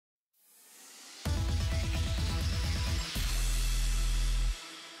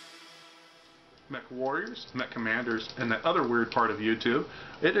Mech Warriors, Mech Commanders, and that other weird part of YouTube.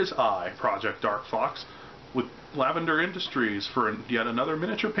 It is I, Project Dark Fox, with Lavender Industries for yet another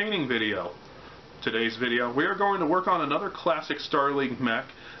miniature painting video. Today's video, we are going to work on another classic Star League mech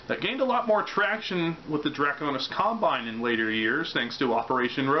that gained a lot more traction with the Draconis Combine in later years thanks to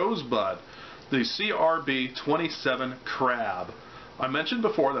Operation Rosebud, the CRB-27 Crab. I mentioned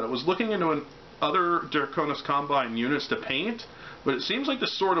before that I was looking into other Draconis Combine units to paint, but it seems like the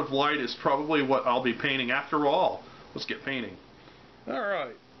Sword of Light is probably what I'll be painting after all. Let's get painting.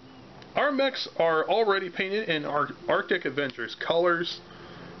 Alright. Our mechs are already painted in our Arctic Adventures colors.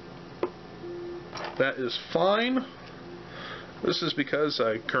 That is fine. This is because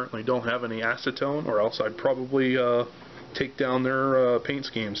I currently don't have any acetone, or else I'd probably take down their paint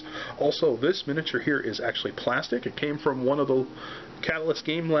schemes. Also, this miniature here is actually plastic. It came from one of the Catalyst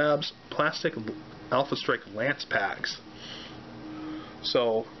Game Labs plastic Alpha Strike Lance packs.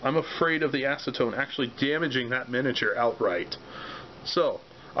 So, I'm afraid of the acetone actually damaging that miniature outright. So,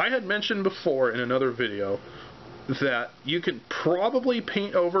 I had mentioned before in another video that you can probably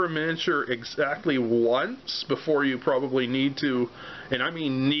paint over a miniature exactly once before you probably need to, and I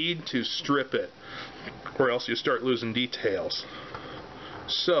mean need to, strip it, or else you start losing details.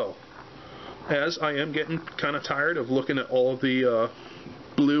 So, as I am getting kind of tired of looking at all of the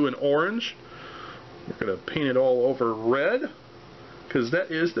blue and orange, we're going to paint it all over red, because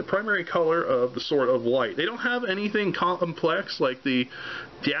that is the primary color of the Sword of Light. They don't have anything complex like the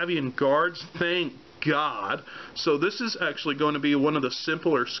Davian Guards, thank God. So this is actually going to be one of the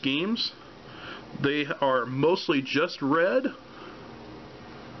simpler schemes. They are mostly just red.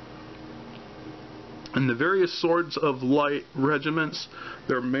 And the various Swords of Light regiments,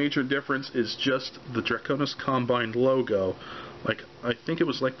 their major difference is just the Draconis Combine logo. Like, I think it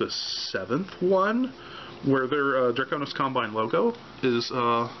was like the 7th one, where their Draconis Combine logo is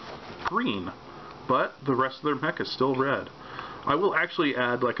green, but the rest of their mech is still red. I will actually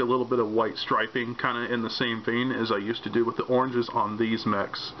add like a little bit of white striping, kind of in the same vein as I used to do with the oranges on these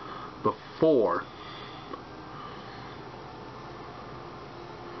mechs before.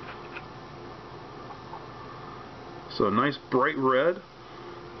 So a nice bright red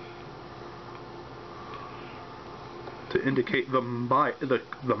to indicate the might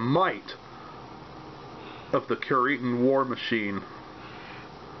of the Kuritan war machine.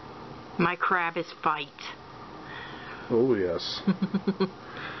 My crab is fight. Oh yes.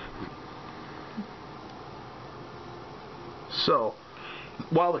 So,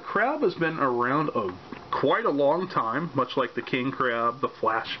 while the crab has been around quite a long time, much like the King Crab, the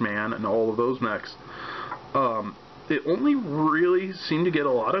Flashman, and all of those mechs, it only really seemed to get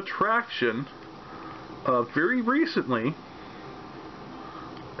a lot of traction very recently,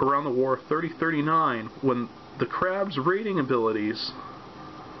 around the War of 3039, when the Crab's raiding abilities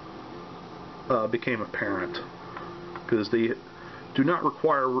became apparent. Because they do not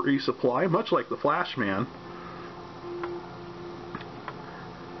require resupply, much like the Flashman,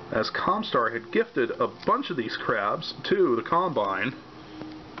 as Comstar had gifted a bunch of these crabs to the Combine,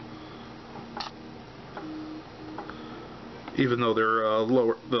 even though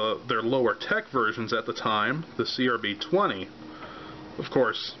they're lower tech versions at the time, the CRB-20. Of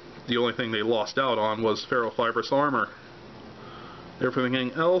course, the only thing they lost out on was ferrofibrous armor.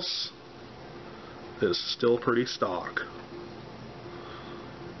 Everything else is still pretty stock.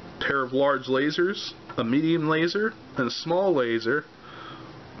 Pair of large lasers, a medium laser, and a small laser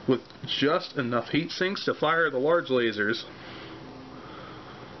with just enough heat sinks to fire the large lasers.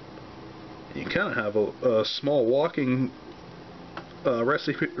 You kind of have a small walking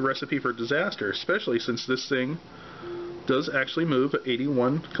recipe for disaster, especially since this thing does actually move at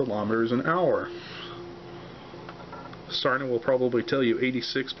 81 kilometers an hour. Sarna will probably tell you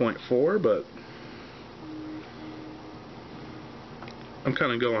 86.4, but I'm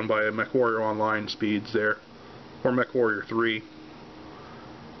kind of going by Mech Warrior Online speeds there, or Mech Warrior 3.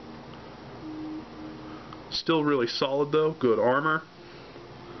 Still really solid though, good armor,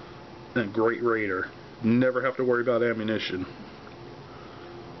 and great raider. Never have to worry about ammunition.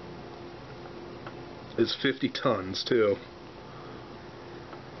 It's 50 tons too.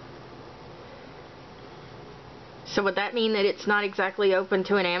 So would that mean that it's not exactly open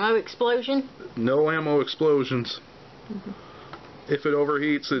to an ammo explosion? No ammo explosions. Mm-hmm. If it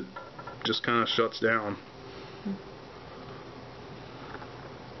overheats, it just kind of shuts down.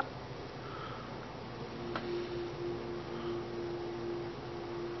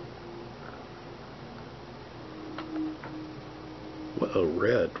 What a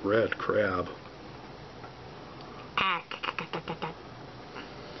red crab.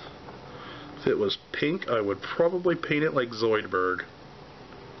 If it was pink, I would probably paint it like Zoidberg.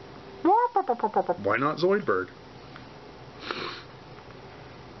 Why not Zoidberg?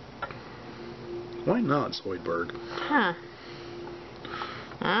 Why not Zoidberg? Huh.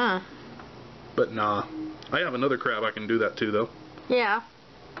 Ah. But nah. I have another crab I can do that to, though. Yeah.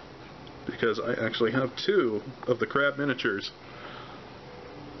 Because I actually have 2 of the crab miniatures.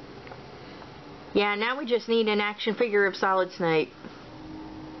 Yeah, now we just need an action figure of Solid Snake.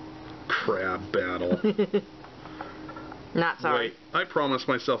 Crab battle. Not sorry. Wait, I promised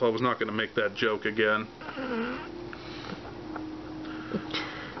myself I was not going to make that joke again.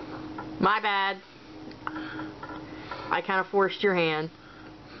 My bad. I kind of forced your hand.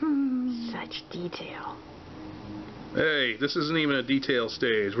 Such detail. Hey, this isn't even a detail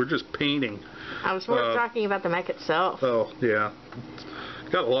stage. We're just painting. I was more talking about the mech itself. Oh, yeah.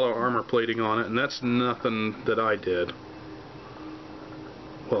 Got a lot of armor plating on it, and that's nothing that I did.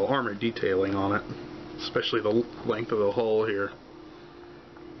 Well, armor detailing on it. Especially the length of the hull here.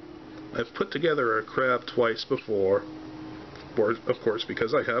 I've put together a crab twice before. Of course,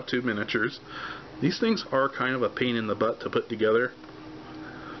 because I have 2 miniatures. These things are kind of a pain in the butt to put together.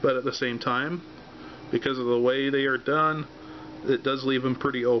 But at the same time, because of the way they are done, it does leave them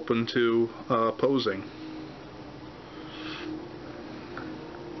pretty open to posing.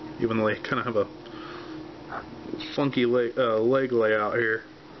 Even though they kind of have a funky leg layout here.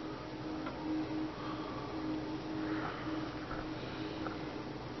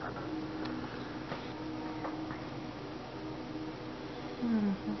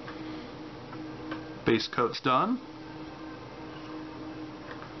 Base coat's done.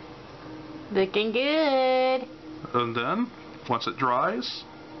 Looking good. And then, once it dries,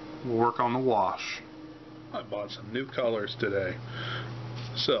 we'll work on the wash. I bought some new colors today.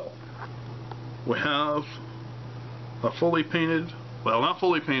 So, we have a fully painted, well, not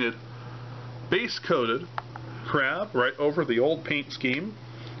fully painted, base coated crab right over the old paint scheme.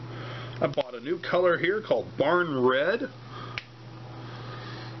 I bought a new color here called Barn Red.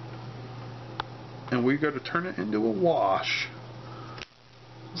 And we got to turn it into a wash.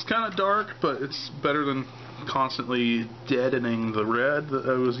 It's kind of dark, but it's better than constantly deadening the red that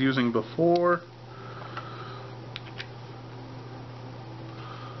I was using before.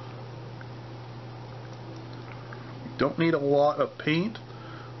 Don't need a lot of paint.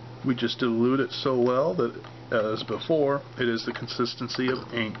 We just dilute it so well that, as before, it is the consistency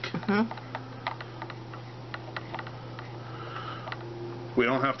of ink. We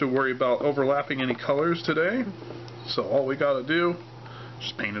don't have to worry about overlapping any colors today, so all we got to do is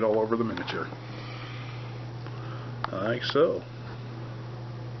just paint it all over the miniature. Like so.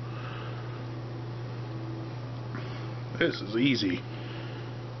 This is easy,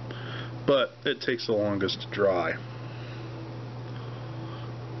 but it takes the longest to dry.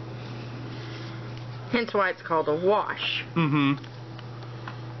 Hence why it's called a wash.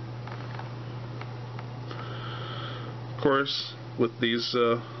 Of course, with these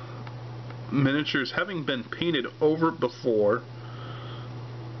miniatures having been painted over before,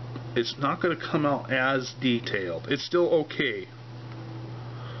 it's not going to come out as detailed. It's still okay.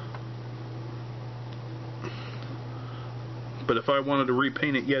 But if I wanted to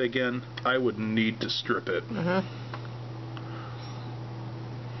repaint it yet again, I would need to strip it.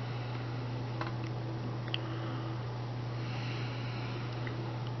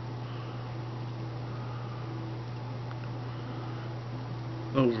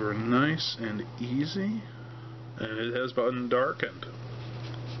 Over nice and easy, and it has been darkened.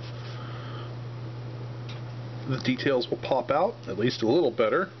 The details will pop out at least a little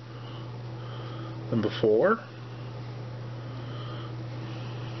better than before.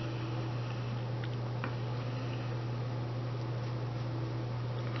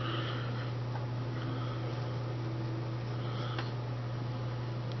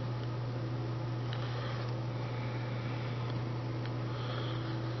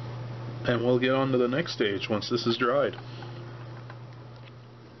 And we'll get on to the next stage once this is dried.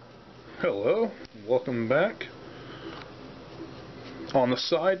 Hello, welcome back. On the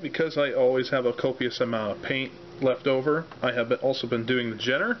side, because I always have a copious amount of paint left over, I have also been doing the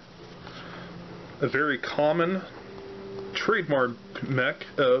Jenner, a very common trademark mech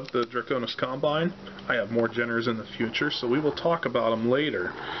of the Draconis Combine. I have more Jenners in the future, so we will talk about them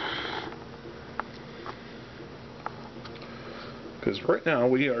later. Because right now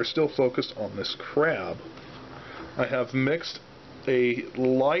we are still focused on this crab. I have mixed a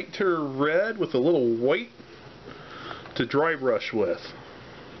lighter red with a little white to dry brush with.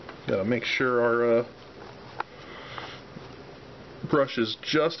 Gotta make sure our brush is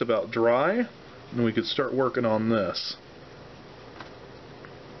just about dry, and we could start working on this.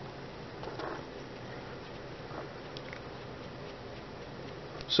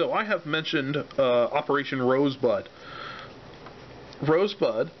 So I have mentioned Operation Rosebud.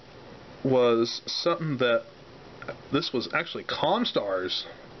 Rosebud was something that, this was actually Comstar's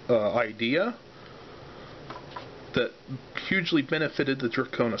idea that hugely benefited the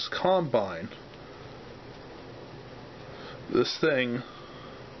Draconis Combine. This thing,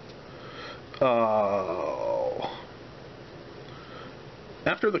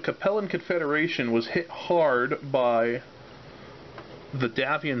 after the Capellan Confederation was hit hard by the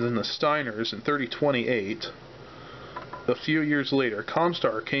Davians and the Steiners in 3028, a few years later,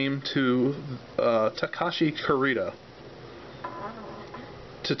 Comstar came to Takashi Kurita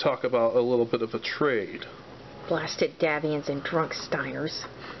to talk about a little bit of a trade. Blasted Davians and drunk Steiners.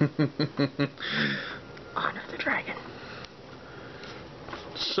 Honor the dragon.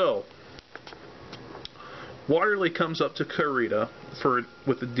 So, Waterley comes up to Kurita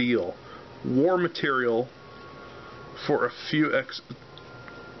with a deal. War material for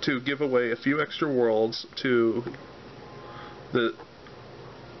to give away a few extra worlds to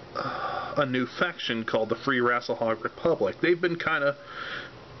a new faction called the Free Rasselhog Republic. They've been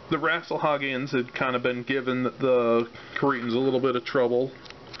the Rasselhogians had kind of been giving the Kuritans a little bit of trouble,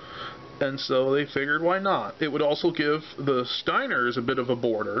 and so they figured, why not? It would also give the Steiners a bit of a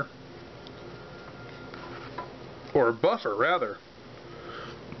border, or a buffer rather.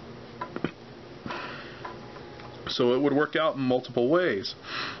 So it would work out in multiple ways.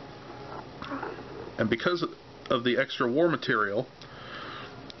 And because of the extra war material,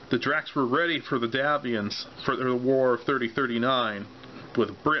 the Dracs were ready for the Davians for the War of 3039 with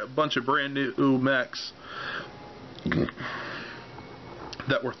a bunch of brand new mechs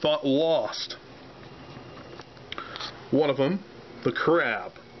that were thought lost. One of them, the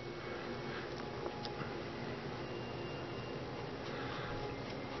Crab.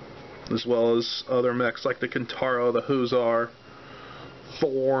 As well as other mechs like the Kintaro, the Hussar,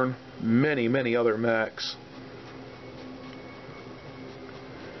 Thorn, many, many other mechs.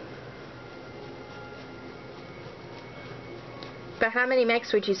 But how many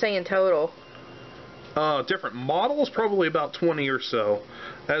mechs would you say in total? Different models, probably about 20 or so.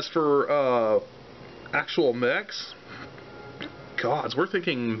 As for actual mechs, gods, we're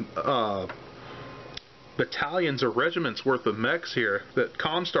thinking battalions or regiments worth of mechs here that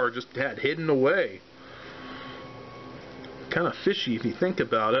Comstar just had hidden away. Kind of fishy if you think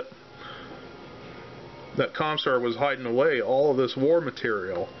about it, that Comstar was hiding away all of this war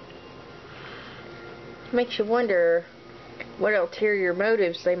material. Makes you wonder what ulterior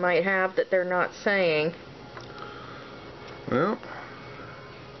motives they might have that they're not saying. Well,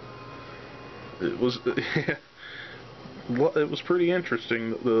 it was it was pretty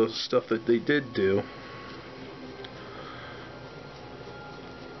interesting, the stuff that they did do.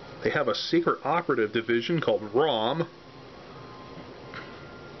 They have a secret operative division called ROM.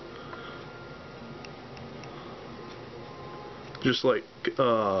 Just like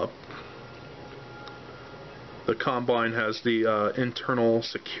the Combine has the Internal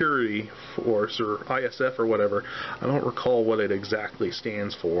Security Force, or ISF or whatever. I don't recall what it exactly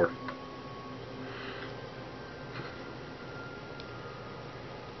stands for.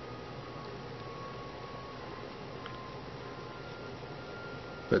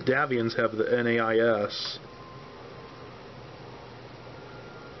 The Davians have the NAIS.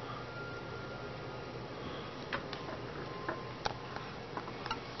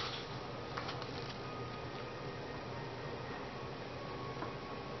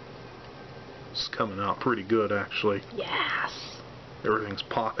 It's coming out pretty good, actually. Yes. Everything's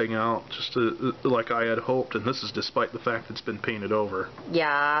popping out just like I had hoped, and this is despite the fact it's been painted over.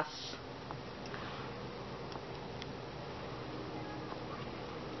 Yes.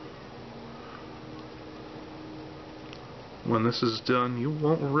 When this is done, you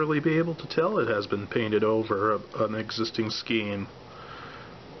won't really be able to tell it has been painted over an existing scheme.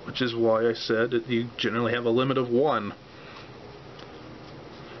 Which is why I said that you generally have a limit of one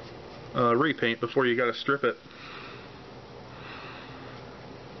repaint before you gotta strip it.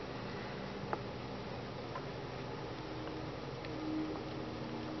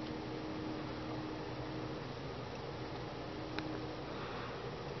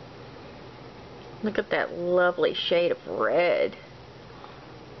 Look at that lovely shade of red.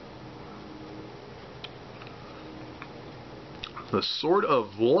 The Sword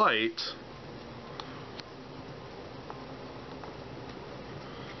of Light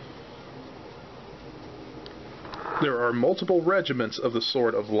there are multiple regiments of the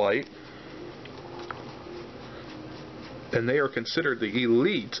Sword of Light, and they are considered the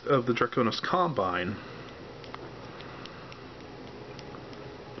elite of the Draconis Combine.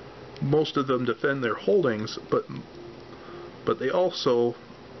 Most of them defend their holdings, but they also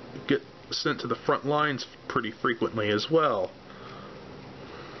get sent to the front lines pretty frequently as well.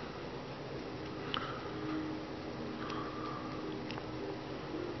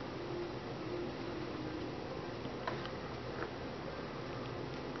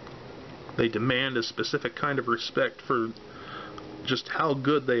 They demand a specific kind of respect for just how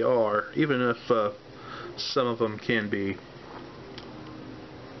good they are, even if some of them can be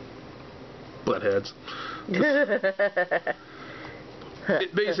buttheads.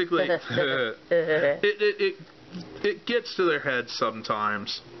 It basically it gets to their heads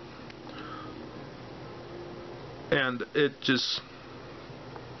sometimes, and it just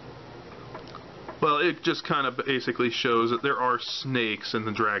kind of basically shows that there are snakes in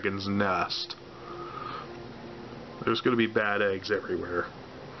the dragon's nest. There's going to be bad eggs everywhere.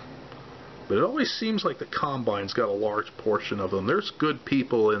 But it always seems like the Combine's got a large portion of them. There's good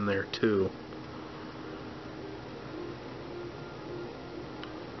people in there too.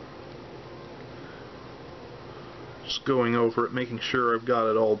 Just going over it, making sure I've got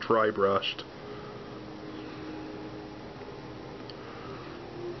it all dry brushed.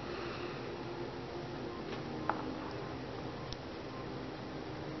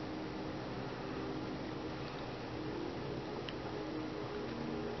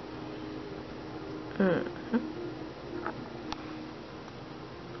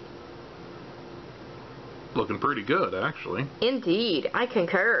 Looking pretty good, actually. Indeed, I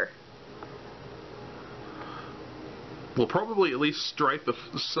concur. We'll probably at least stripe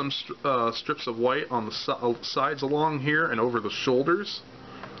some strips of white on the sides along here and over the shoulders.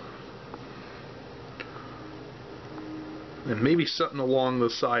 And maybe something along the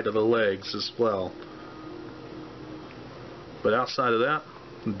side of the legs as well. But outside of that,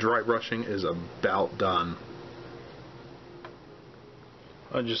 dry brushing is about done.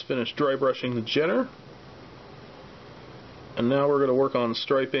 I just finished dry brushing the Jenner. And now we're going to work on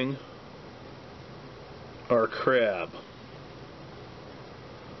striping our crab.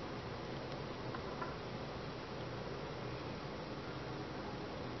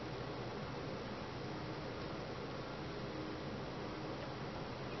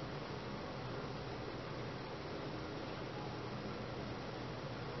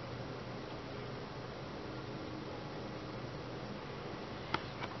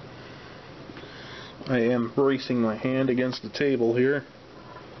 I am bracing my hand against the table here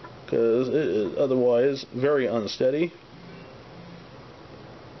because it is otherwise very unsteady.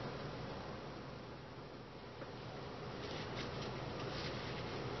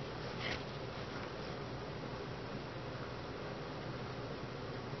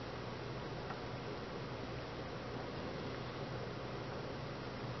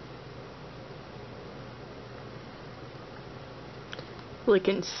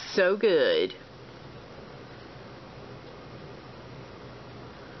 Looking so good.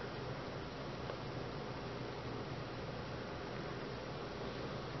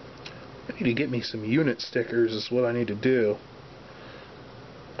 I need to get me some unit stickers is what I need to do.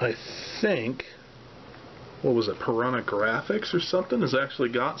 I think, what was it, Piranha Graphics or something has actually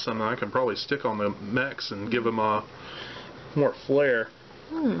got some I can probably stick on the mechs and give them a more flair.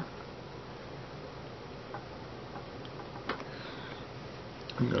 I'm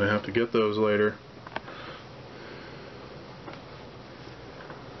gonna have to get those later.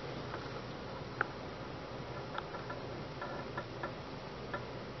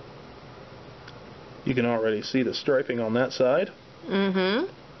 You can already see the striping on that side.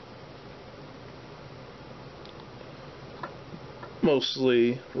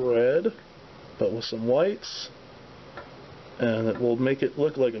 Mostly red, but with some whites. And it will make it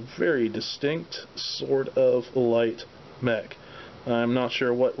look like a very distinct Sword of Light mech. I'm not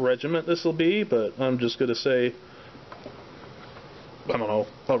sure what regiment this will be, but I'm just going to say, I don't know,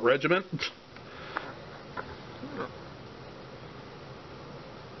 a regiment?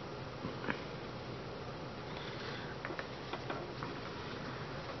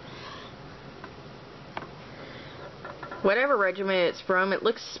 Whatever regiment it's from, it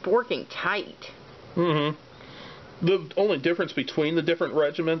looks sporking tight. The only difference between the different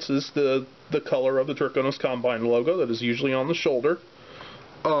regiments is the color of the Draconis Combine logo that is usually on the shoulder.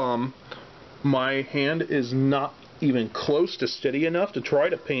 My hand is not even close to steady enough to try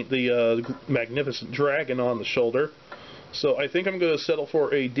to paint the magnificent dragon on the shoulder. So I think I'm going to settle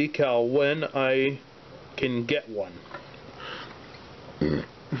for a decal when I can get one.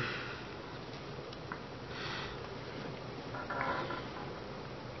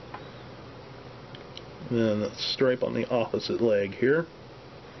 Then the stripe on the opposite leg here.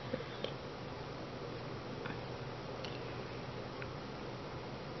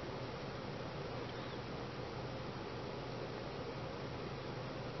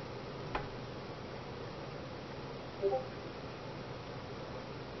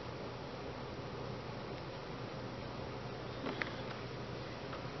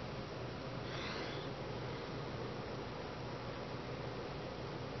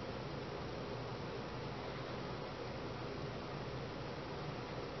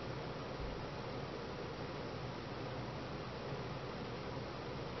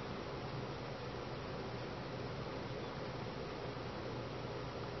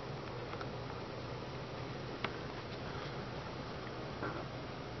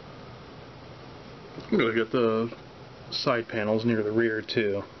 I'm going to get the side panels near the rear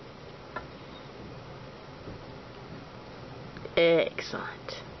too. Excellent.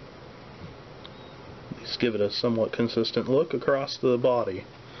 Just give it a somewhat consistent look across the body.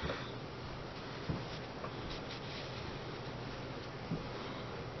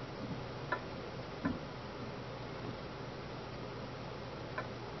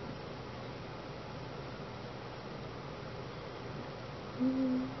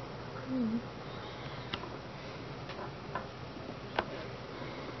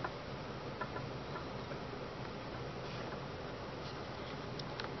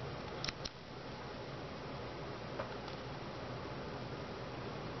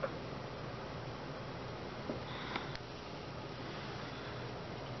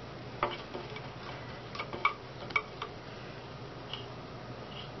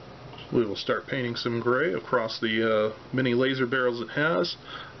 We will start painting some gray across the mini laser barrels it has.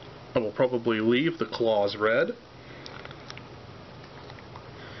 I will probably leave the claws red.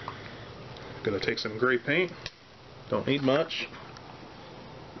 Gonna take some gray paint. Don't need much.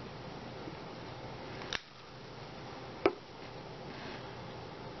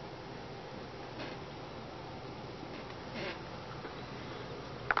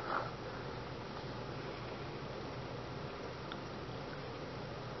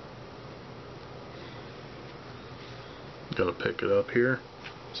 Gotta pick it up here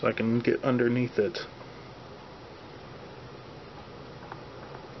so I can get underneath it.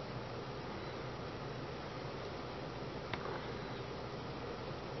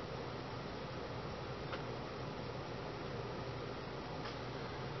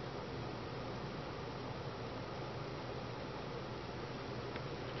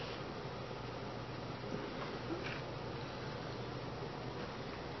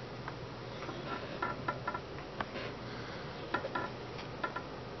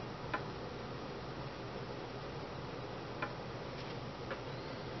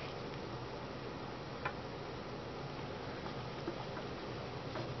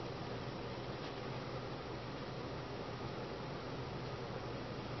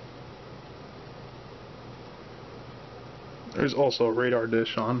 There's also a radar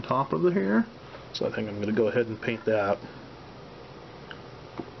dish on top of the hair, so I think I'm going to go ahead and paint that.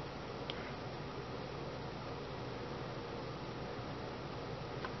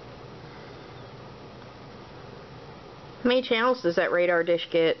 How many channels does that radar dish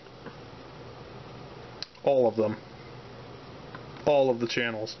get? All of them. All of the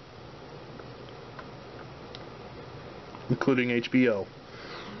channels. Including HBO.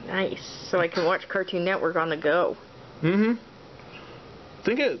 Nice. So I can watch Cartoon Network on the go. Mm-hmm. I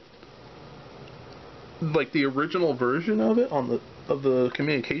think it, like the original version of it on the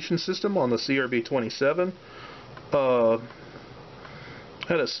communication system on the CRB-27,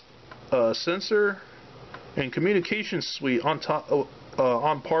 had a sensor and communication suite on top,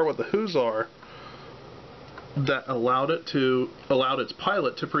 on par with the Hussar, that allowed its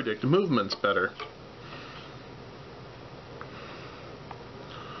pilot to predict movements better.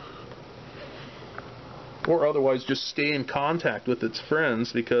 Or otherwise just stay in contact with its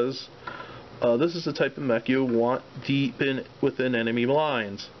friends, because this is the type of mech you want deep within enemy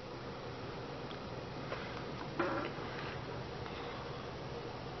lines.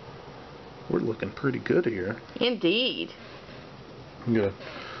 We're looking pretty good here. Indeed. I'm going to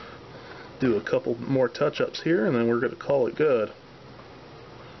do a couple more touch-ups here, and then we're going to call it good.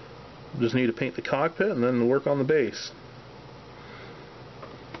 Just need to paint the cockpit and then work on the base.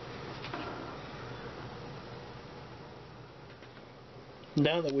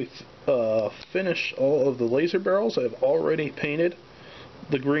 Now that we've finished all of the laser barrels, I've already painted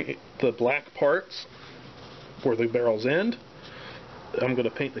the black parts where the barrels end. I'm going to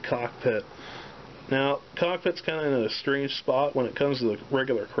paint the cockpit. Now, cockpit's kind of in a strange spot when it comes to the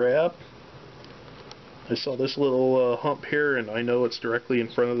regular Crab. I saw this little hump here, and I know it's directly in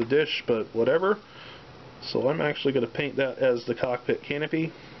front of the dish, but whatever. So I'm actually going to paint that as the cockpit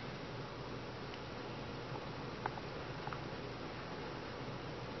canopy.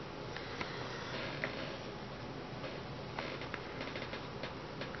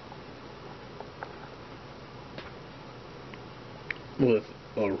 With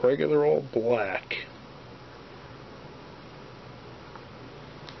a regular old black.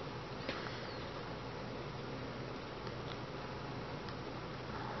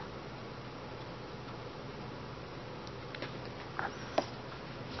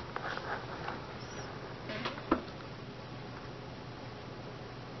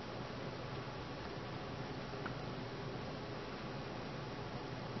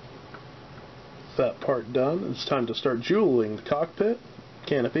 That part done, it's time to start jeweling the cockpit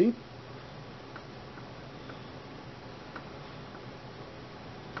canopy.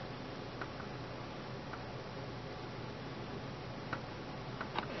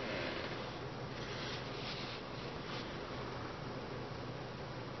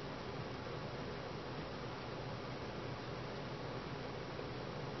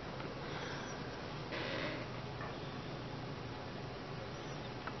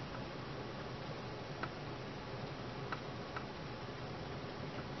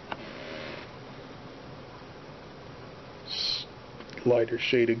 lighter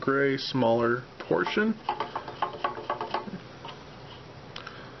shade of gray, smaller portion.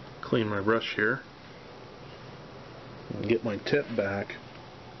 Clean my brush here. And get my tip back.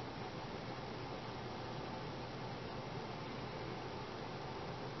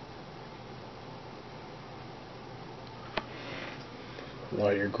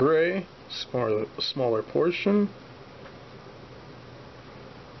 Lighter gray, smaller portion.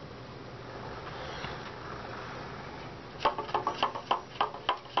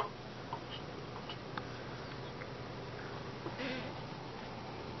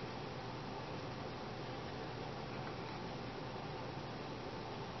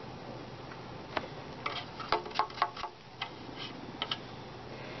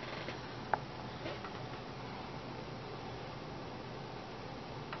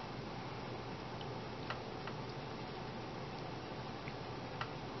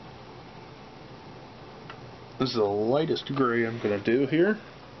 This is the lightest gray I'm going to do here,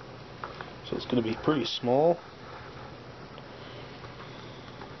 so it's going to be pretty small.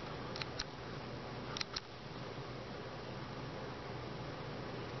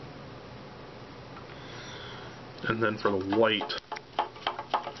 And then for the white,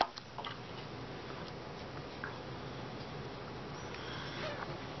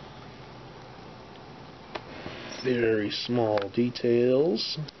 very small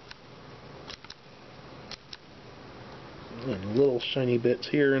details. And little shiny bits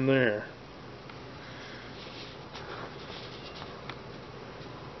here and there.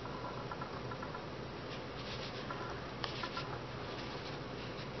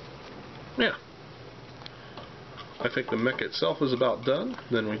 Yeah. I think the mech itself is about done.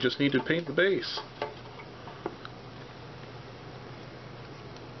 Then we just need to paint the base.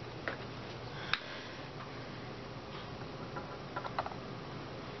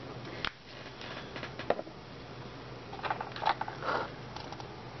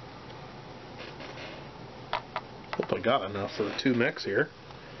 Hope I got enough for 2 mechs here.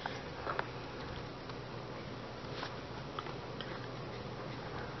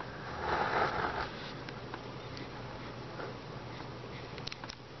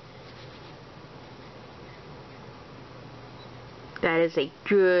 That is a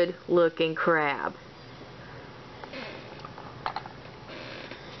good looking crab.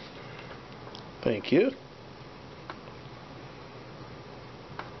 Thank you.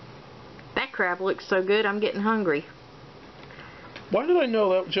 That crab looks so good, I'm getting hungry. Why did I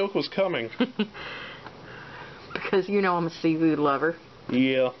know that joke was coming? Because you know I'm a seafood lover.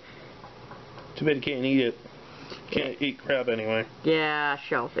 Yeah. Too bad you can't eat it. Can't eat crab anyway. Yeah,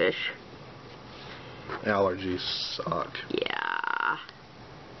 shellfish. Allergies suck. Yeah.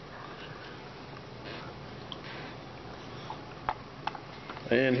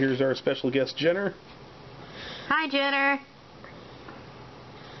 And here's our special guest, Jenner. Hi, Jenner.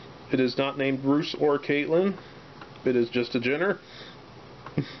 It is not named Bruce or Caitlin. It is just a Jenner.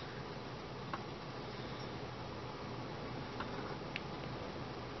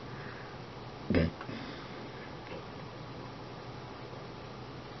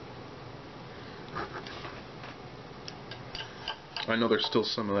 I know there's still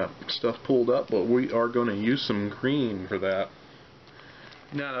some of that stuff pulled up, but we are going to use some green for that.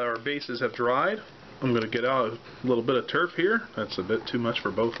 Now that our bases have dried, I'm going to get out a little bit of turf here. That's a bit too much for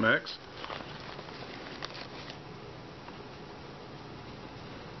both mechs.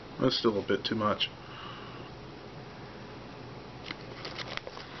 That's still a bit too much.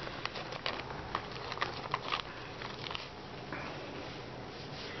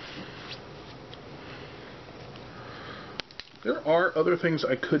 There are other things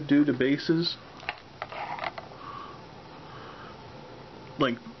I could do to bases,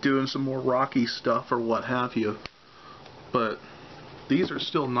 like doing some more rocky stuff or what have you, but these are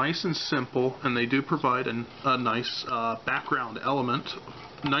still nice and simple, and they do provide a nice background element,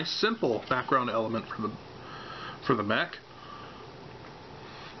 nice simple background element for the mech.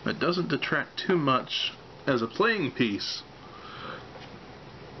 It doesn't detract too much as a playing piece.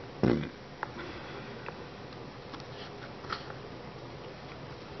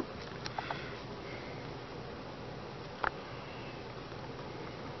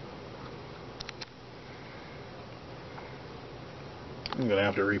 I'm gonna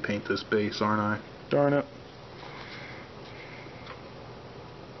have to repaint this base, aren't I? Darn it.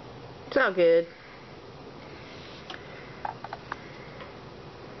 It's all good.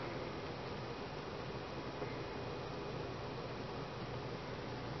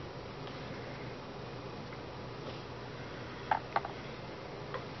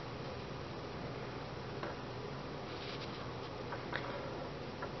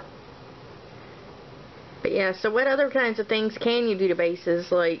 But yeah, so what other kinds of things can you do to bases,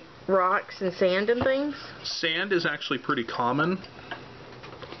 like rocks and sand and things? Sand is actually pretty common.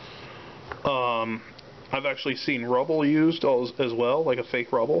 I've actually seen rubble used as well, like a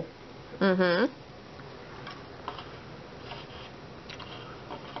fake rubble. Mm-hmm.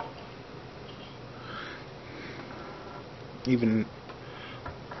 Even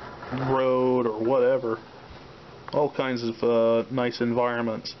road or whatever. All kinds of nice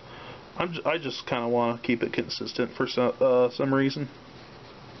environments. I just kind of want to keep it consistent for some reason.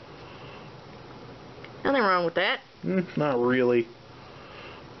 Nothing wrong with that. Not really.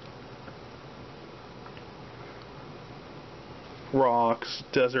 Rocks,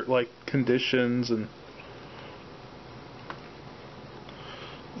 desert-like conditions, and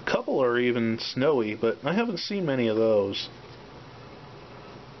a couple are even snowy, but I haven't seen many of those.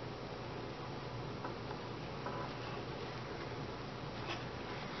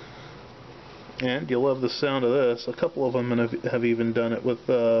 And you'll love the sound of this. A couple of them have even done it with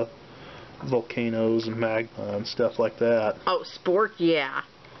volcanoes and magma and stuff like that. Oh, sport, yeah.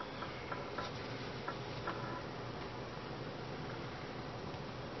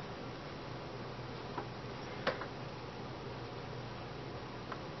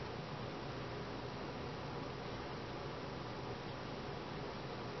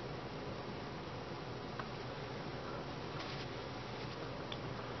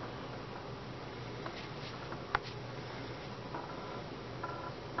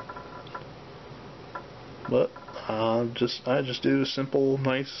 But I just do simple,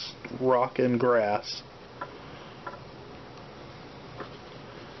 nice rock and grass.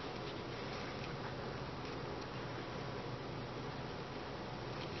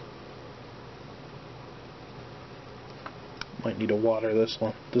 Might need to water this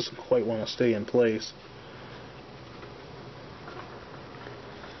one. Doesn't quite want to stay in place.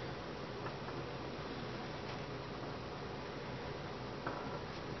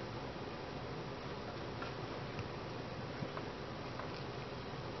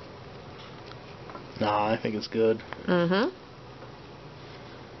 Nah, I think it's good. Mm-hmm.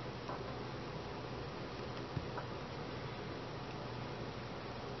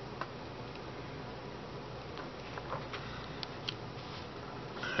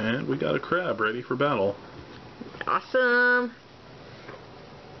 And we got a crab ready for battle. Awesome.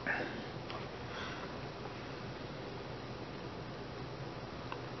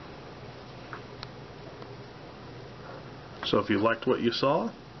 So if you liked what you saw,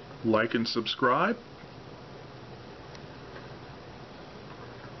 like and subscribe.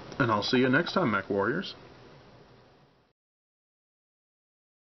 And I'll see you next time, Mech Warriors.